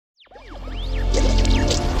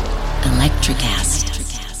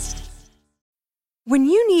NutraCast. When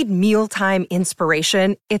you need mealtime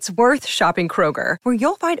inspiration, it's worth shopping Kroger, where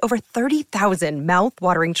you'll find over 30,000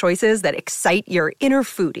 mouth-watering choices that excite your inner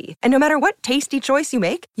foodie. And no matter what tasty choice you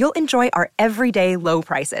make, you'll enjoy our everyday low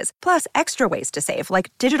prices, plus extra ways to save,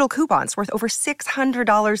 like digital coupons worth over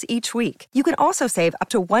 $600 each week. You can also save up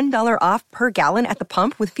to $1 off per gallon at the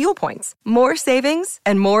pump with fuel points. More savings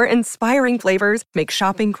and more inspiring flavors make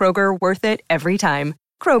shopping Kroger worth it every time.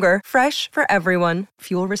 Kroger, fresh for everyone.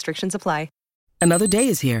 Fuel restrictions apply. Another day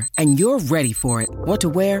is here, and you're ready for it. What to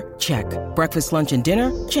wear? Check. Breakfast, lunch, and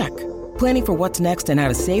dinner? Check. Planning for what's next and how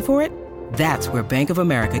to save for it? That's where Bank of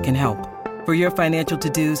America can help. For your financial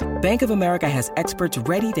to-dos, Bank of America has experts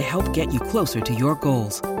ready to help get you closer to your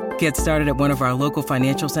goals. Get started at one of our local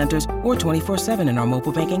financial centers or 24/7 in our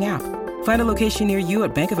mobile banking app. Find a location near you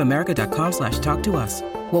at bankofamerica.com/talktous.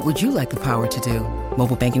 What would you like the power to do?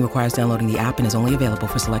 Mobile banking requires downloading the app and is only available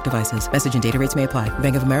for select devices. Message and data rates may apply.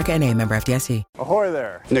 Bank of America N.A., member FDIC. Ahoy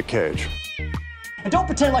there. Nick Cage. And don't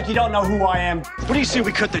pretend like you don't know who I am. What do you say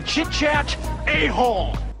we cut the chit-chat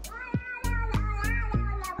a-hole?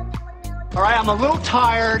 All right, I'm a little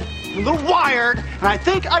tired, a little wired, and I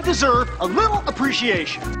think I deserve a little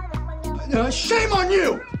appreciation. Shame on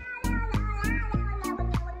you!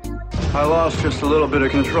 I lost just a little bit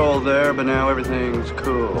of control there, but now everything's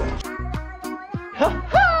cool.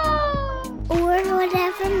 Or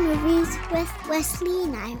Whatever Movies with Wesley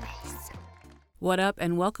and Iris. What up,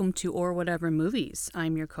 and welcome to Or Whatever Movies.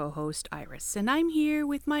 I'm your co-host, Iris, and I'm here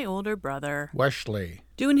with my older brother, Wesley,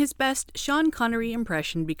 doing his best Sean Connery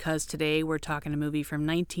impression because today we're talking a movie from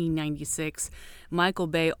 1996, Michael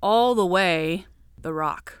Bay all the way, The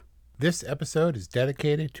Rock. This episode is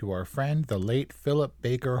dedicated to our friend, the late Philip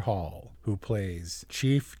Baker Hall, who plays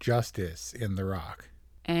Chief Justice in The Rock.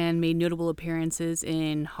 And made notable appearances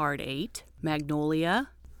in Hard Eight, Magnolia,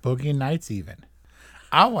 Boogie Nights even.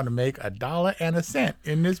 I want to make $1.01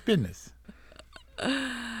 in this business.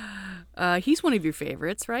 He's one of your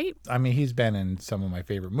favorites, right? I mean, he's been in some of my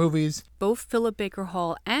favorite movies. Both Philip Baker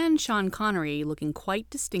Hall and Sean Connery looking quite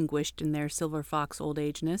distinguished in their Silver Fox old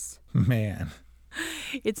ageness. Man.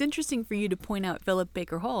 It's interesting for you to point out Philip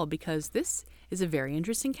Baker Hall because this is a very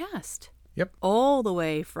interesting cast. Yep. All the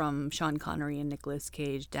way from Sean Connery and Nicolas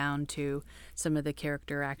Cage down to some of the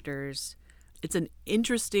character actors. It's an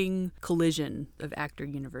interesting collision of actor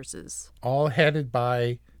universes. All headed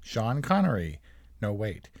by Sean Connery. No,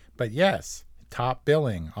 wait. But yes, top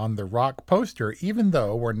billing on the Rock poster, even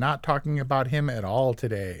though we're not talking about him at all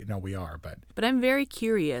today. No, we are, but... But I'm very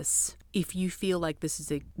curious if you feel like this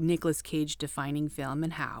is a Nicolas Cage defining film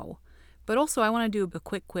and how. But also, I want to do a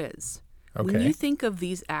quick quiz. Okay. When you think of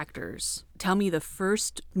these actors, tell me the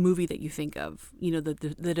first movie that you think of. You know,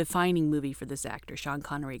 the defining movie for this actor, Sean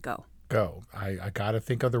Connery. Go. I got to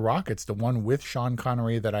think of The Rock. It's the one with Sean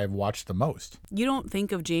Connery that I've watched the most. You don't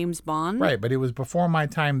think of James Bond? Right, but it was before my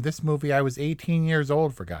time. This movie, I was 18 years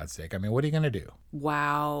old, for God's sake. I mean, what are you going to do?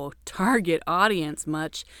 Wow. Target audience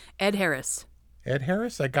much. Ed Harris. Ed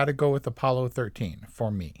Harris? I got to go with Apollo 13 for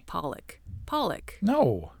me. Pollock.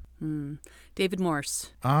 No. David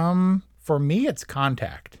Morse. For me, it's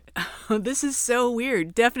Contact. This is so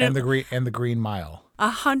weird. Definitely. And the Green Mile.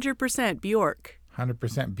 100% Bjork.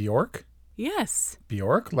 100% Bjork? Yes.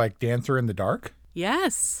 Bjork? Like Dancer in the Dark?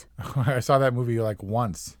 Yes. I saw that movie like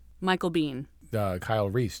once. Michael Biehn. Kyle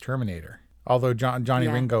Reese, Terminator. Although Johnny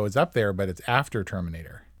Ringo is up there, but it's after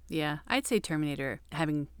Terminator. Yeah, I'd say Terminator,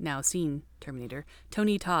 having now seen Terminator.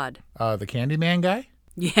 Tony Todd. The Candyman guy?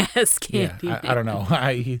 Yes, Candyman. Yeah, I don't know.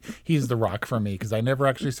 He's The Rock for me because I never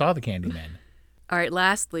actually saw the Candyman. All right,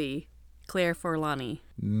 lastly, Claire Forlani.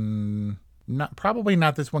 Probably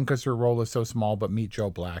not this one because her role is so small, but Meet Joe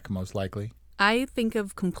Black, most likely. I think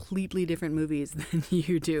of completely different movies than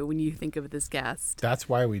you do when you think of this cast. That's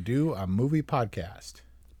why we do a movie podcast.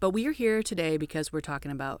 But we are here today because we're talking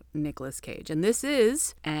about Nicolas Cage. And this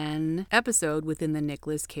is an episode within the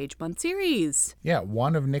Nicolas Cage Month series. Yeah,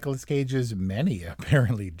 one of Nicolas Cage's many,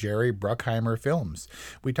 apparently, Jerry Bruckheimer films.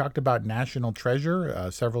 We talked about National Treasure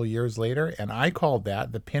several years later, and I called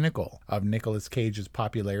that the pinnacle of Nicolas Cage's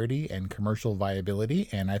popularity and commercial viability,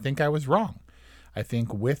 and I think I was wrong. I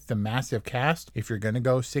think with the massive cast, if you're going to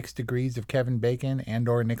go 6 Degrees of Kevin Bacon and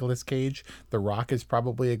or Nicolas Cage, The Rock is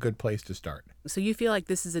probably a good place to start. So you feel like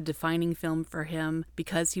this is a defining film for him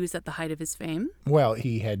because he was at the height of his fame? Well,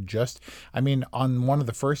 he had on one of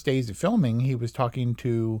the first days of filming, he was talking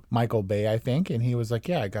to Michael Bay, I think, and he was like,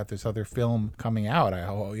 yeah, I got this other film coming out. I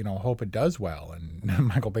hope it does well. And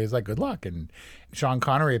Michael Bay's like, good luck. And Sean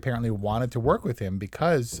Connery apparently wanted to work with him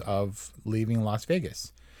because of Leaving Las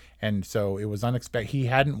Vegas. And so it was unexpected. He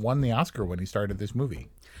hadn't won the Oscar when he started this movie.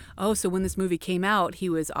 Oh, so when this movie came out, he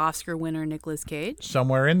was Oscar winner Nicolas Cage?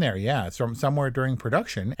 Somewhere in there, yeah. Somewhere during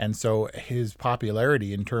production. And so his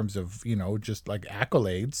popularity in terms of, just like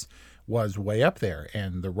accolades was way up there.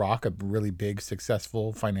 And The Rock, a really big,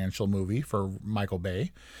 successful financial movie for Michael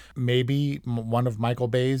Bay. Maybe one of Michael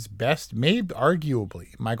Bay's best, maybe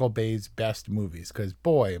arguably Michael Bay's best movies. Because,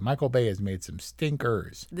 boy, Michael Bay has made some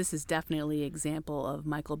stinkers. This is definitely an example of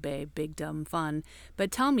Michael Bay big dumb fun.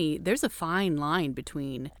 But tell me, there's a fine line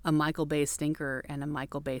between a Michael Bay stinker and a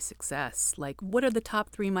Michael Bay success. Like, what are the top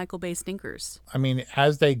 3 Michael Bay stinkers? I mean,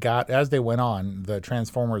 as they went on, the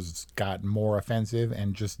Transformers got more offensive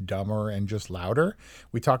and just dumber and just louder.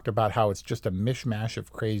 We talked about how it's just a mishmash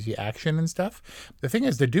of crazy action and stuff. The thing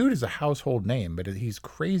is, the dude is a household name, but he's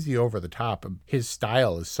crazy over the top. His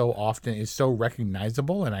style is so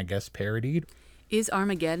recognizable and I guess parodied. Is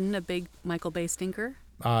Armageddon a big Michael Bay stinker?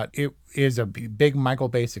 It is a big Michael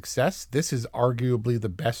Bay success. This is arguably the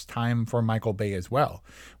best time for Michael Bay as well,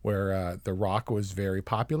 where The Rock was very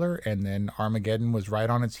popular, and then Armageddon was right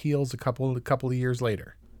on its heels a couple of years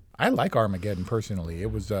later. I like Armageddon personally.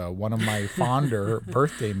 It was one of my fonder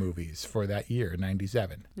birthday movies for that year,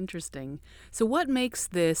 97. Interesting. So what makes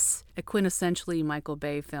this a quintessentially Michael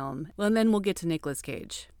Bay film? Well, and then we'll get to Nicolas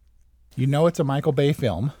Cage. You know it's a Michael Bay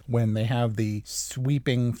film when they have the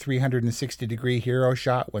sweeping 360-degree hero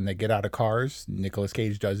shot when they get out of cars. Nicolas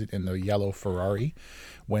Cage does it in the yellow Ferrari.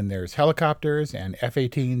 When there's helicopters and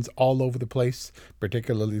F-18s all over the place,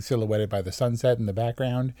 particularly silhouetted by the sunset in the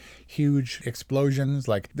background. Huge explosions.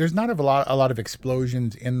 Like, there's not a lot of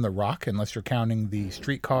explosions in The Rock unless you're counting the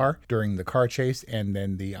streetcar during the car chase and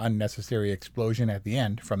then the unnecessary explosion at the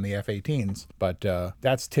end from the F-18s. But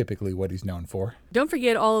that's typically what he's known for. Don't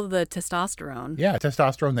forget all of the testosterone. Yeah,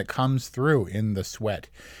 testosterone that comes through in the sweat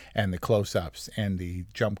and the close-ups and the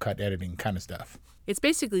jump cut editing kind of stuff. It's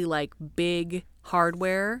basically like big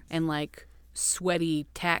hardware and like sweaty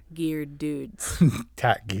tack-geared dudes.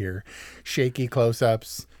 Tack gear, shaky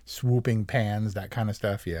close-ups, swooping pans, that kind of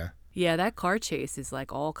stuff, yeah. Yeah, that car chase is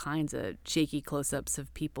like all kinds of shaky close-ups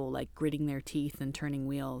of people like gritting their teeth and turning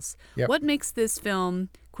wheels. Yep. What makes this film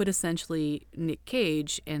quintessentially Nick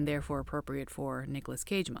Cage and therefore appropriate for Nicolas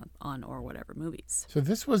Cage month on or whatever movies? So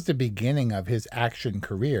this was the beginning of his action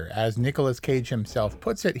career. As Nicolas Cage himself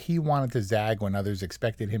puts it, he wanted to zag when others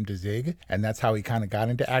expected him to zig. And that's how he kind of got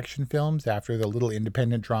into action films after the little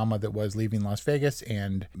independent drama that was Leaving Las Vegas.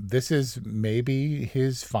 And this is maybe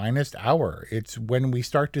his finest hour. It's when we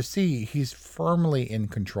start to see he's firmly in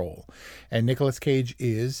control. And Nicolas Cage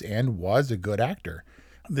is and was a good actor.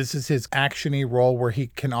 This is his action-y role where he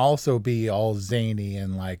can also be all zany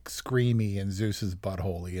and like screamy and Zeus's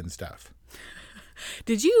buttholey and stuff.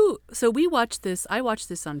 So I watched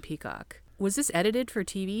this on Peacock. Was this edited for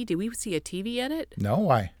TV? Did we see a TV edit? No,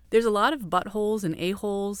 why? There's a lot of buttholes and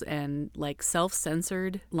a-holes and like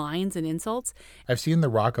self-censored lines and insults. I've seen The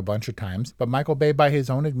Rock a bunch of times, but Michael Bay, by his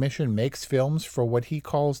own admission, makes films for what he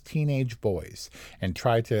calls teenage boys and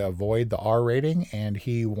try to avoid the R rating, and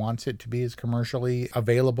he wants it to be as commercially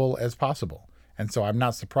available as possible. And so I'm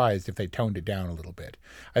not surprised if they toned it down a little bit.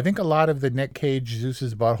 I think a lot of the Nick Cage,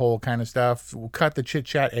 Zeus's butthole kind of stuff, cut the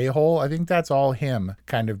chit-chat a-hole, I think that's all him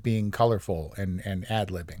kind of being colorful and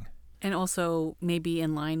ad-libbing. And also maybe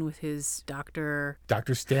in line with his Dr.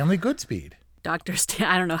 Stanley Goodspeed.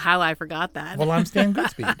 I don't know how I forgot that. Well, I'm Stan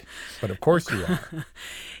Goodspeed, but of course you are.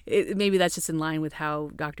 Maybe that's just in line with how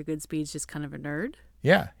Dr. Goodspeed's just kind of a nerd.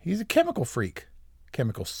 Yeah, he's a chemical freak.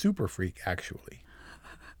 Chemical super freak, actually.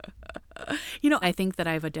 I think that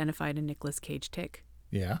I've identified a Nicolas Cage tick.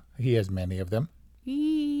 Yeah, he has many of them.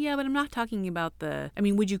 Yeah, but I'm not talking about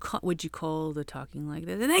would you call the talking like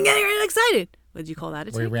this and then get really excited? Would you call that a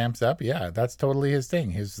tick? Where he ramps up? Yeah, that's totally his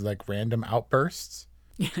thing. His like random outbursts.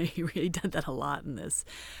 Yeah, he really did that a lot in this.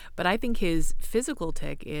 But I think his physical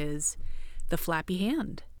tick is the flappy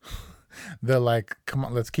hand. The like, come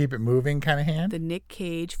on, let's keep it moving kind of hand? The Nick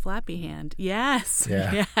Cage flappy hand. Yes.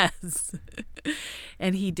 Yeah. Yes.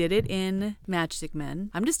 And he did it in Matchstick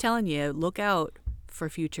Men. I'm just telling you, look out for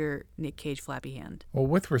future Nick Cage flappy hand. Well,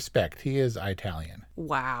 with respect, he is Italian.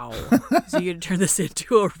 Wow. So you're going to turn this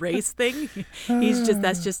into a race thing?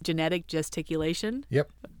 That's just genetic gesticulation? Yep.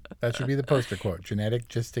 That should be the poster quote, genetic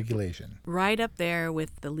gesticulation. Right up there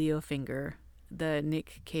with the Leo finger, the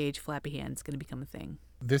Nick Cage flappy hand is going to become a thing.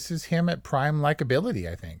 This is him at prime likability,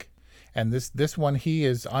 I think. And this one, he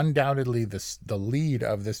is undoubtedly the lead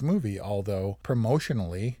of this movie, although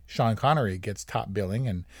promotionally, Sean Connery gets top billing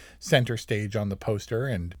and center stage on the poster,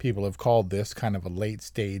 and people have called this kind of a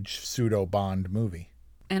late-stage pseudo-Bond movie.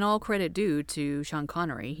 And all credit due to Sean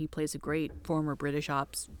Connery. He plays a great former British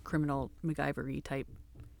ops criminal MacGyver-y type.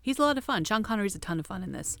 He's a lot of fun. Sean Connery's a ton of fun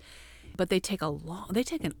in this. But they take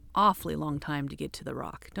an awfully long time to get to the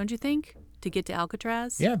Rock, don't you think? To get to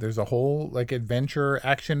Alcatraz? Yeah, there's a whole like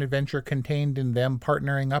action adventure contained in them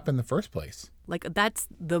partnering up in the first place. Like, that's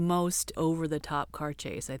the most over-the-top car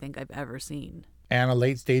chase I think I've ever seen. And a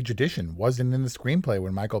late stage edition wasn't in the screenplay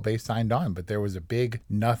when Michael Bay signed on, but there was a big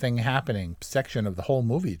nothing happening section of the whole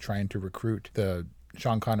movie trying to recruit the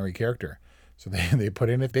Sean Connery character. So they put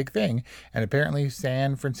in a big thing, and apparently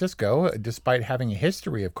San Francisco, despite having a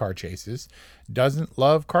history of car chases, doesn't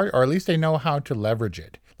love car, or at least they know how to leverage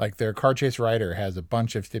it. Like their car chase rider has a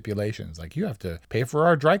bunch of stipulations, like you have to pay for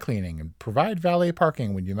our dry cleaning and provide valet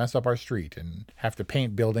parking when you mess up our street, and have to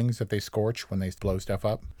paint buildings that they scorch when they blow stuff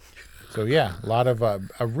up. So yeah, a lot of a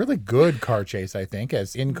really good car chase, I think,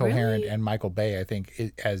 as incoherent and Michael Bay, I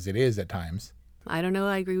think, as it is at times. I don't know.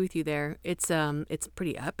 I agree with you there. It's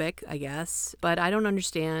pretty epic, I guess, but I don't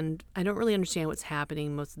really understand what's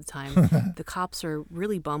happening most of the time. The cops are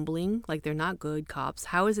really bumbling, like they're not good cops.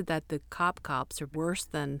 How is it that the cops are worse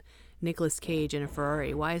than Nicolas Cage in a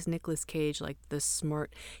Ferrari? Why is Nicolas Cage like the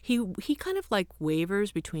smart? He kind of like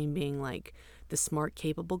wavers between being like the smart,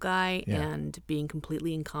 capable guy and being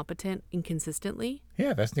completely incompetent inconsistently.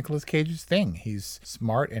 Yeah, that's Nicolas Cage's thing. He's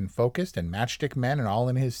smart and focused and matchstick men and all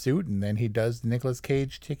in his suit, and then he does the Nicolas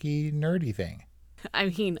Cage ticky nerdy thing. I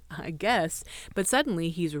mean, I guess. But suddenly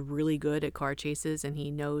he's really good at car chases, and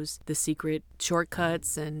he knows the secret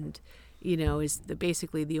shortcuts and, you know, is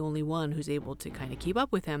basically the only one who's able to kind of keep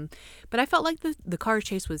up with him. But I felt like the car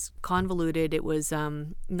chase was convoluted. It was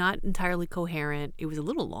not entirely coherent. It was a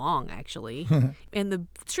little long, actually. And the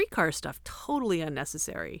streetcar stuff, totally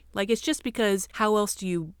unnecessary. Like, it's just because how else do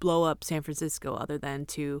you blow up San Francisco other than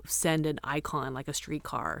to send an icon like a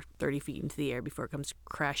streetcar 30 feet into the air before it comes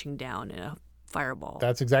crashing down in a fireball?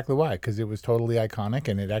 That's exactly why, because it was totally iconic,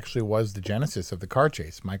 and it actually was the genesis of the car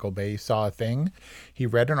chase. Michael Bay saw a thing. He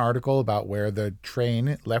read an article about where the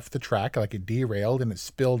train left the track, like it derailed, and it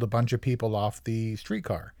spilled a bunch of people off the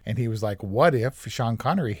streetcar. And he was like, what if Sean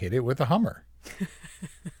Connery hit it with a Hummer?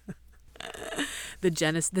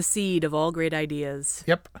 The seed of all great ideas.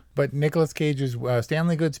 Yep. But Nicolas Cage's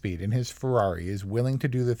Stanley Goodspeed in his Ferrari is willing to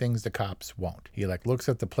do the things the cops won't. He like looks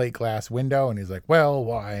at the plate glass window and he's like, well,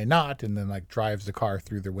 why not? And then like drives the car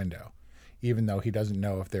through the window, even though he doesn't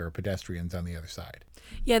know if there are pedestrians on the other side.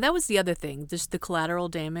 Yeah, that was the other thing. Just the collateral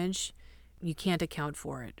damage, you can't account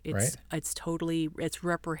for it. It's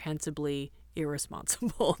reprehensibly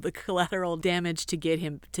irresponsible. The collateral damage to get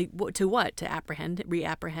him to what? To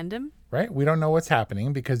reapprehend him? Right? We don't know what's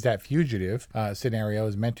happening because that fugitive scenario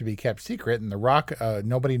is meant to be kept secret. And the Rock,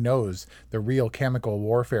 nobody knows the real chemical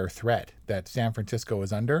warfare threat that San Francisco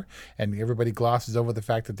is under. And everybody glosses over the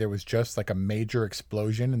fact that there was just like a major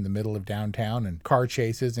explosion in the middle of downtown and car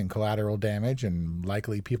chases and collateral damage and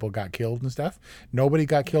likely people got killed and stuff. Nobody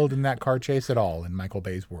got killed in that car chase at all in Michael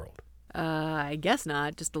Bay's world. I guess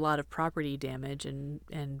not. Just a lot of property damage and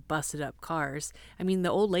busted up cars. I mean,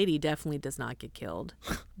 the old lady definitely does not get killed.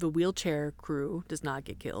 The wheelchair crew does not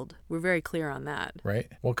get killed. We're very clear on that.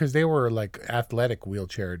 Right. Well, because they were like athletic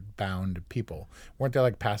wheelchair bound people. Weren't they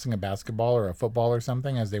like passing a basketball or a football or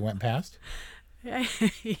something as they went past? I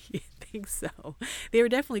think so. They were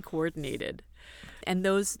definitely coordinated. And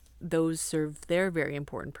those serve their very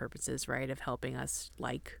important purposes, right, of helping us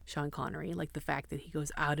like Sean Connery, like the fact that he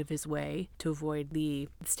goes out of his way to avoid the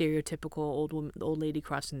stereotypical old lady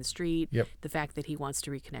crossing the street, the fact that he wants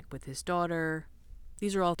to reconnect with his daughter.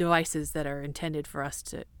 These are all devices that are intended for us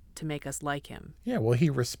to make us like him. Yeah, well,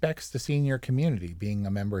 he respects the senior community, being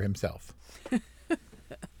a member himself.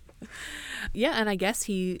 Yeah, and I guess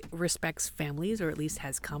he respects families, or at least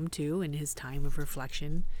has come to in his time of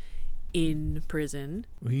reflection in prison.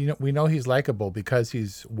 We know he's likable because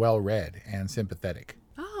he's well-read and sympathetic.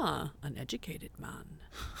 Ah, an educated man.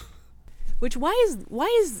 Which why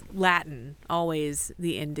is Latin always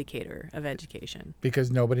the indicator of education?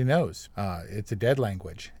 Because nobody knows. It's a dead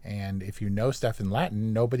language, and if you know stuff in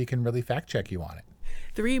Latin, nobody can really fact check you on it.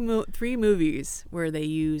 Three movies where they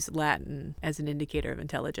use Latin as an indicator of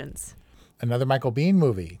intelligence. Another Michael Biehn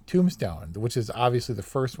movie, Tombstone, which is obviously the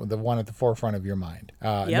first one, the one at the forefront of your mind.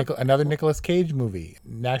 Another Nicolas Cage movie,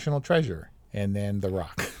 National Treasure, and then The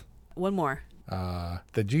Rock. One more.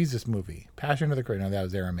 The Jesus movie, Passion of the Christ. No, that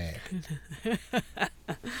was Aramaic.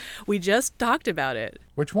 We just talked about it.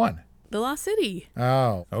 Which one? The Lost City.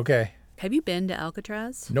 Oh, okay. Have you been to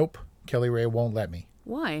Alcatraz? Nope. Kelly Ray won't let me.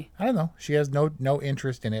 Why? I don't know. She has no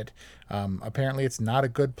interest in it. Apparently, it's not a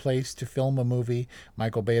good place to film a movie.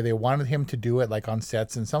 Michael Bay, they wanted him to do it like on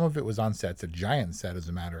sets, and some of it was on sets, a giant set, as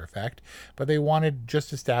a matter of fact. But they wanted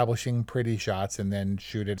just establishing pretty shots and then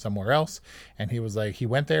shoot it somewhere else. And he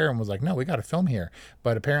went there and was like, no, we got to film here.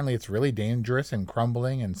 But apparently, it's really dangerous and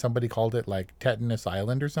crumbling, and somebody called it like Tetanus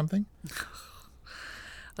Island or something.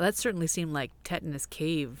 Well, that certainly seemed like Tetanus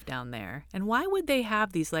Cave down there. And why would they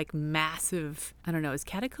have these like massive, I don't know, is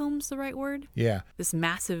catacombs the right word? Yeah. This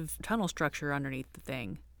massive tunnel structure underneath the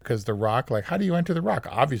thing. Because the rock, like, how do you enter the rock?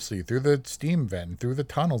 Obviously, through the steam vent, through the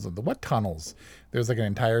tunnels. What tunnels? There's like an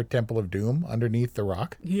entire Temple of Doom underneath the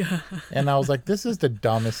rock. Yeah. And I was like, this is the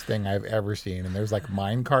dumbest thing I've ever seen. And there's like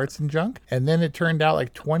mine carts and junk. And then it turned out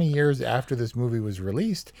like 20 years after this movie was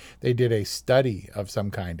released, they did a study of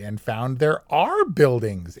some kind and found there are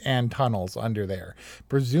buildings and tunnels under there.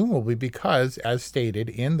 Presumably because, as stated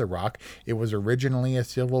in the rock, it was originally a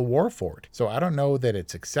Civil War fort. So I don't know that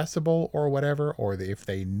it's accessible or whatever, or if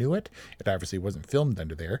they knew it. It obviously wasn't filmed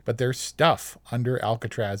under there. But there's stuff under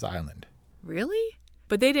Alcatraz Island. Really?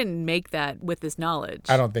 But they didn't make that with this knowledge.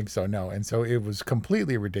 I don't think so, no. And so it was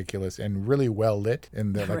completely ridiculous and really well lit.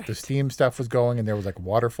 And the steam stuff was going, and there was like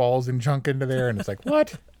waterfalls and junk into there. And it's like,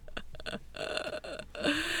 what?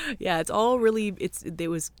 Yeah, it's all really, it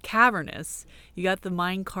was cavernous. You got the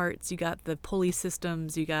mine carts, you got the pulley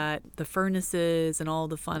systems, you got the furnaces and all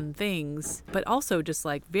the fun things, but also just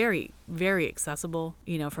like very, very accessible,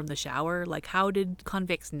 from the shower. Like, how did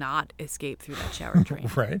convicts not escape through that shower drain?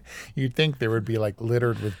 Right? You'd think there would be like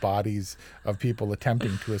littered with bodies of people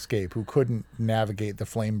attempting to escape who couldn't navigate the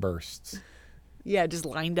flame bursts. Yeah, just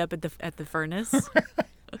lined up at the furnace.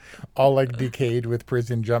 All like decayed with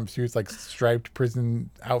prison jumpsuits, like striped prison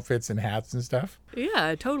outfits and hats and stuff.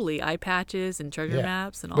 Yeah, totally. Eye patches and treasure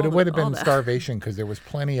maps and all that. But it would have been starvation because there was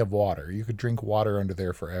plenty of water. You could drink water under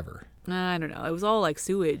there forever. I don't know. It was all like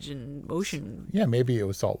sewage and ocean. Yeah, maybe it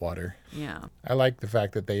was salt water. Yeah. I like the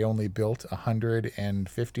fact that they only built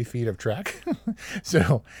 150 feet of track.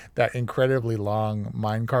 So that incredibly long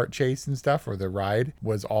minecart chase and stuff, or the ride,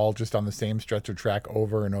 was all just on the same stretch of track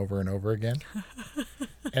over and over and over again.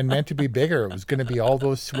 And meant to be bigger. It was going to be all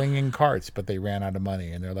those swinging carts, but they ran out of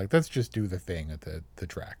money. And they're like, let's just do the thing at the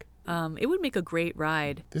track. It would make a great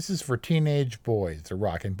ride. This is for teenage boys, The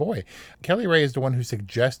Rock. And boy, Kelly Ray is the one who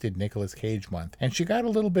suggested Nicolas Cage month. And she got a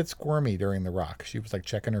little bit squirmy during The Rock. She was like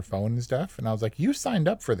checking her phone and stuff. And I was like, you signed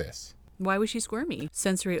up for this. Why was she squirmy?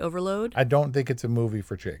 Sensory overload? I don't think it's a movie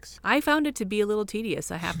for chicks. I found it to be a little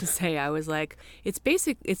tedious, I have to say. I was like,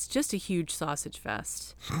 it's just a huge sausage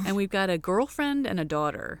fest. And we've got a girlfriend and a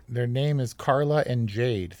daughter. Their name is Carla and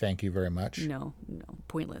Jade. Thank you very much. No,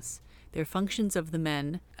 pointless. They're functions of the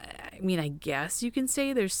men. I mean, I guess you can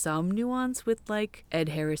say there's some nuance with like Ed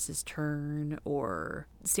Harris's turn, or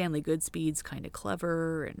Stanley Goodspeed's kind of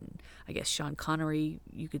clever, and I guess Sean Connery,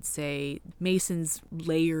 you could say. Mason's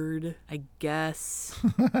layered, I guess.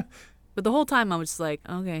 But the whole time I was just like,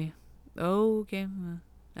 okay. Yeah.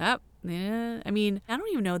 I mean, I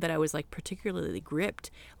don't even know that I was like particularly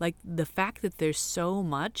gripped. Like, the fact that there's so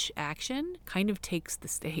much action kind of takes the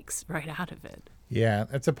stakes right out of it. Yeah,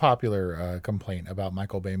 that's a popular complaint about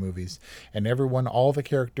Michael Bay movies. And all the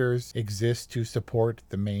characters exist to support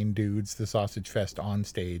the main dudes, the sausage fest on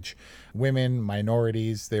stage. Women,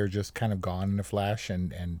 minorities, they're just kind of gone in a flash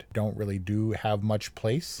and don't really have much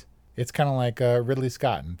place. It's kind of like Ridley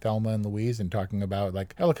Scott and Thelma and Louise, and talking about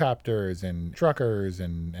like helicopters and truckers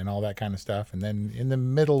and all that kind of stuff. And then in the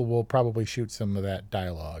middle, we'll probably shoot some of that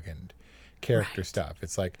dialogue and character stuff.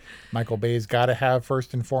 It's like Michael Bay's got to have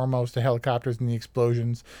first and foremost the helicopters and the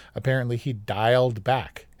explosions. Apparently he dialed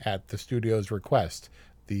back at the studio's request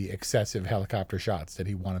the excessive helicopter shots that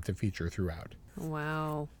he wanted to feature throughout.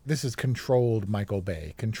 Wow. This is controlled Michael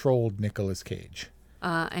Bay, controlled Nicolas Cage.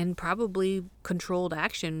 And probably controlled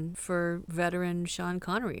action for veteran Sean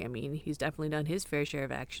Connery. I mean, he's definitely done his fair share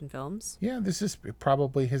of action films. Yeah, this is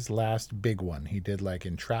probably his last big one. He did like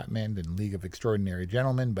Entrapment and League of Extraordinary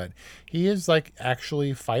Gentlemen, but he is like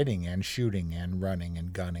actually fighting and shooting and running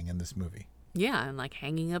and gunning in this movie. Yeah, and like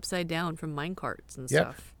hanging upside down from minecarts and Yep.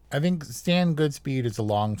 stuff. I think Stan Goodspeed is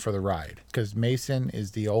along for the ride because Mason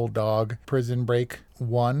is the old dog Prison Break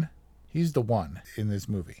one. He's the one in this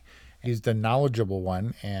movie. He's the knowledgeable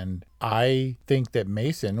one, and I think that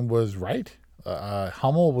Mason was right.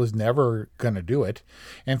 Hummel was never going to do it.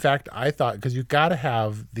 In fact, I thought, because you've got to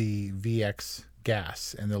have the VX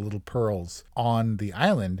gas and the little pearls on the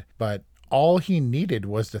island, but all he needed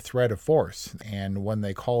was the threat of force. And when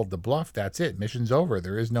they called the bluff, that's it. Mission's over.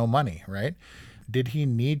 There is no money, right? Did he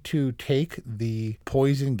need to take the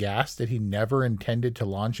poison gas that he never intended to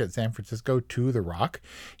launch at San Francisco to the Rock?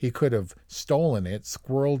 He could have stolen it,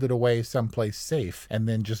 squirreled it away someplace safe, and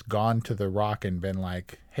then just gone to the Rock and been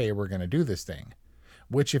like, hey, we're going to do this thing.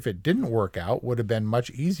 Which, if it didn't work out, would have been much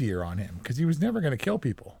easier on him because he was never going to kill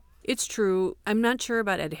people. It's true. I'm not sure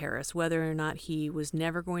about Ed Harris, whether or not he was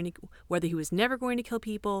never going to kill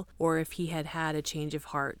people, or if he had had a change of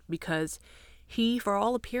heart, because he, for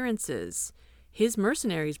all appearances, his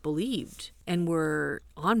mercenaries believed and were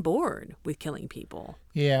on board with killing people.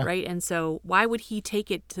 Yeah. Right? And so why would he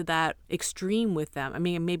take it to that extreme with them? I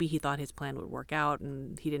mean, maybe he thought his plan would work out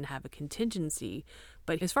and he didn't have a contingency.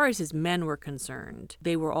 But as far as his men were concerned,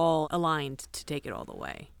 they were all aligned to take it all the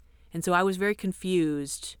way. And so I was very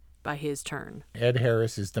confused by his turn. Ed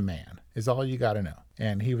Harris is the man, is all you got to know.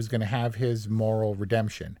 And he was going to have his moral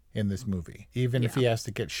redemption in this movie, even if he has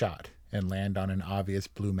to get shot and land on an obvious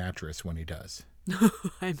blue mattress when he does.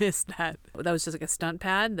 I missed that. That was just like a stunt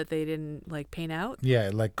pad that they didn't paint out? Yeah,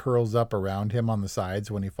 it curls up around him on the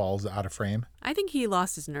sides when he falls out of frame. I think he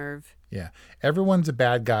lost his nerve. Yeah. Everyone's a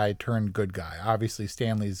bad guy turned good guy. Obviously,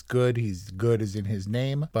 Stanley's good. He's good as in his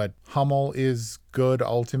name. But Hummel is good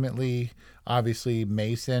ultimately. Obviously,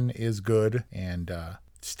 Mason is good and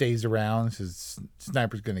stays around. Says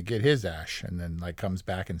Sniper's going to get his ash and then comes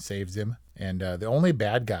back and saves him. And the only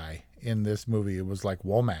bad guy in this movie was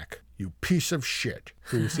Womack, you piece of shit,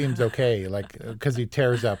 who seems okay, because he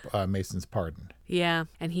tears up Mason's pardon. Yeah,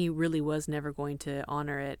 and he really was never going to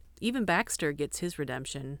honor it. Even Baxter gets his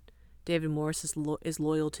redemption. David Morse is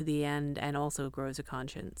loyal to the end and also grows a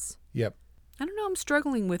conscience. Yep. I don't know, I'm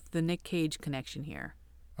struggling with the Nick Cage connection here.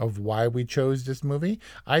 Of why we chose this movie?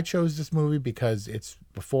 I chose this movie because it's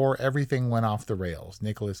before everything went off the rails,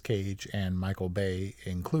 Nicolas Cage and Michael Bay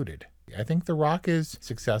included. I think The Rock is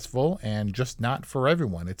successful and just not for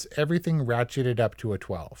everyone. It's everything ratcheted up to a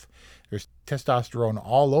 12. There's testosterone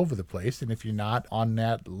all over the place, and if you're not on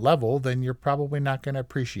that level, then you're probably not going to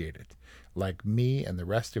appreciate it. Like me and the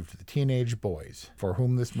rest of the teenage boys for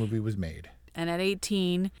whom this movie was made. And at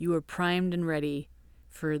 18, you were primed and ready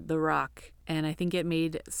for The Rock, and I think it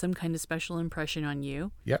made some kind of special impression on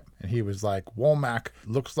you. Yep, and he was like, Womack,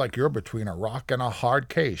 looks like you're between a rock and a hard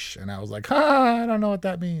case. And I was like, I don't know what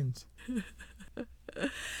that means.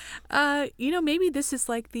 Maybe this is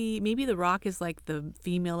maybe The Rock is like the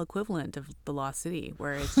female equivalent of The Lost City,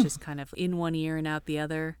 where it's just kind of in one ear and out the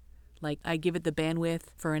other. I give it the bandwidth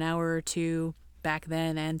for an hour or two back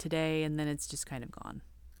then and today, and then it's just kind of gone.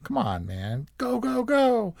 Come on, man. Go, go,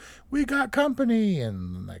 go. We got company.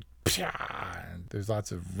 And and there's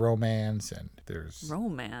lots of romance and there's...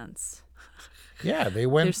 Romance? Yeah, they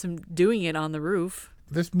went... There's some doing it on the roof.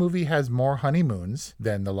 This movie has more honeymoons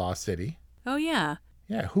than The Lost City. Oh, yeah.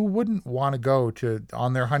 Yeah, who wouldn't want to go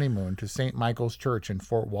on their honeymoon to St. Michael's Church in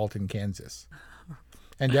Fort Walton, Kansas?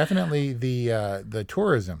 And definitely the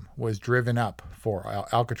tourism was driven up for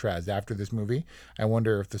Alcatraz after this movie. I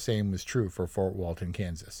wonder if the same was true for Fort Walton,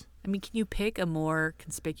 Kansas. I mean, can you pick a more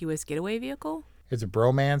conspicuous getaway vehicle? It's a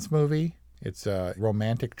bromance movie. It's a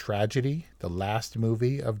romantic tragedy, the last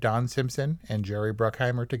movie of Don Simpson and Jerry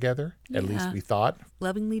Bruckheimer together, at least we thought.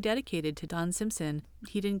 Lovingly dedicated to Don Simpson.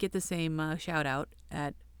 He didn't get the same shout out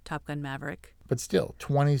at Top Gun Maverick. But still,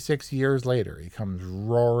 26 years later, he comes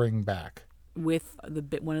roaring back. With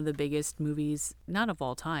one of the biggest movies, not of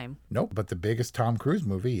all time. Nope, but the biggest Tom Cruise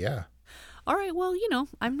movie, yeah. All right, well,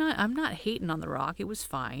 I'm not hating on The Rock. It was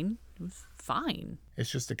fine. It was fine. It's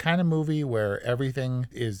just the kind of movie where everything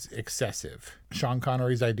is excessive. Sean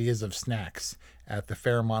Connery's ideas of snacks at the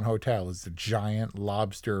Fairmont Hotel is the giant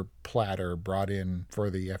lobster platter brought in for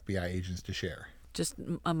the FBI agents to share. Just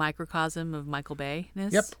a microcosm of Michael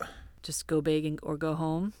Bay-ness? Yep. Just go big or go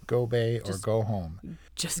home? Go Bay or go home.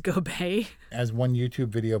 Just go Bay? As one YouTube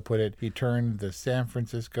video put it, he turned the San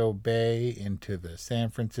Francisco Bay into the San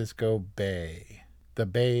Francisco Bay. The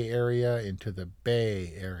Bay Area into the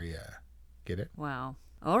Bay Area. Get it? Wow.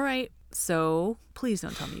 All right. So please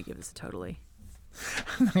don't tell me you give this a totally.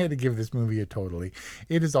 I'm not going to give this movie a totally.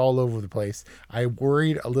 It is all over the place. I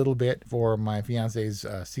worried a little bit for my fiance's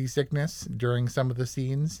seasickness during some of the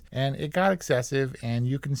scenes, and it got excessive, and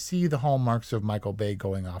you can see the hallmarks of Michael Bay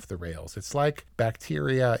going off the rails. It's like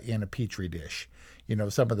bacteria in a petri dish.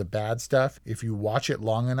 Some of the bad stuff, if you watch it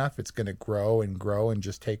long enough, it's going to grow and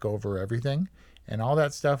just take over everything. And all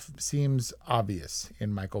that stuff seems obvious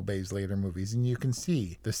in Michael Bay's later movies, and you can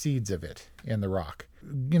see the seeds of it in The Rock.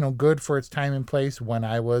 Good for its time and place when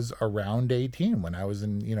I was around 18, when I was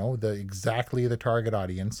in, exactly the target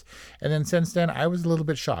audience. And then since then, I was a little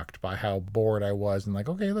bit shocked by how bored I was and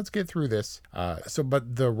okay, let's get through this.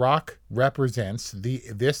 But The Rock represents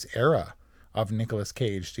this era of Nicolas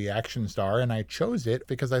Cage, the action star, and I chose it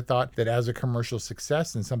because I thought that as a commercial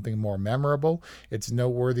success and something more memorable, it's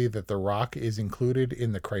noteworthy that The Rock is included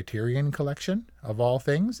in the Criterion Collection of all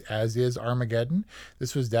things, as is Armageddon.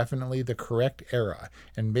 This was definitely the correct era,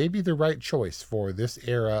 and maybe the right choice for this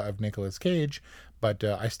era of Nicolas Cage, but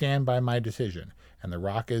I stand by my decision. And The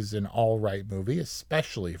Rock is an all-right movie,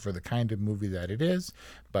 especially for the kind of movie that it is.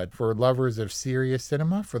 But for lovers of serious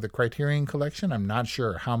cinema, for the Criterion Collection, I'm not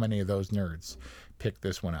sure how many of those nerds picked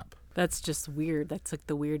this one up. That's just weird. That's like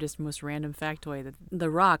the weirdest, most random factoid.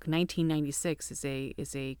 The Rock, 1996,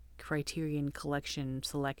 is a Criterion Collection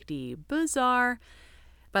selectee. Bizarre,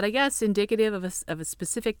 but I guess indicative of a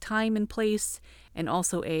specific time and place, and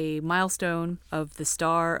also a milestone of the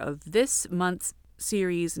star of this month's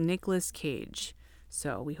series, Nicolas Cage.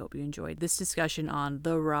 So we hope you enjoyed this discussion on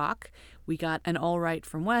The Rock. We got an all right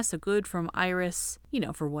from Wes, a good from Iris,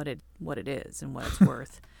 for what it is and what it's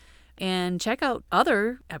worth. And check out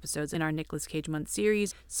other episodes in our Nicolas Cage Month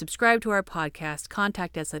series. Subscribe to our podcast.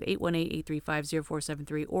 Contact us at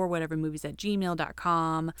 818-835-0473 or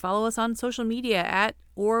whatevermovies@gmail.com. Follow us on social media at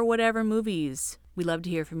orwhatevermovies. We love to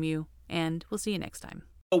hear from you, and we'll see you next time.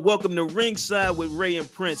 Welcome to Ringside with Ray and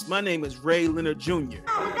Prince. My name is Ray Leonard Jr.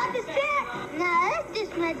 Oh, got the set? No, that's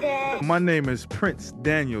just my dad. My name is Prince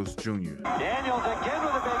Daniels Jr. Daniels again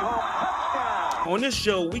with a big home touchdown. On this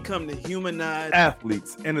show, we come to humanize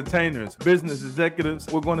Athletes, entertainers, business executives.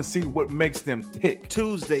 We're going to see what makes them tick.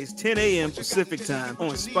 Tuesdays, 10 a.m. Pacific time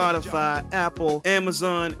on Spotify, Apple,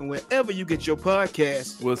 Amazon, and wherever you get your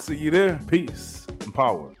podcasts. We'll see you there. Peace and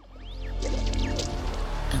power.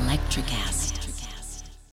 Electricast.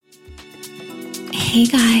 Hey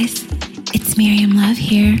guys, it's Miriam Love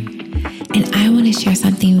here, and I want to share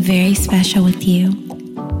something very special with you.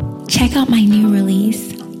 Check out my new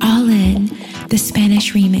release, All In, the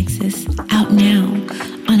Spanish remixes, out now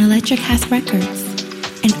on Electricast Records.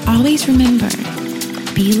 And always remember,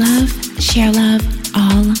 be love, share love,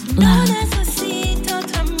 all love.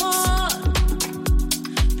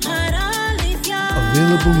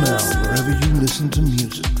 Available now wherever you listen to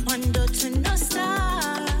music.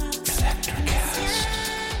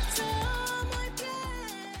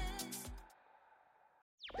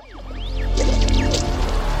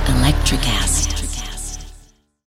 Electricast.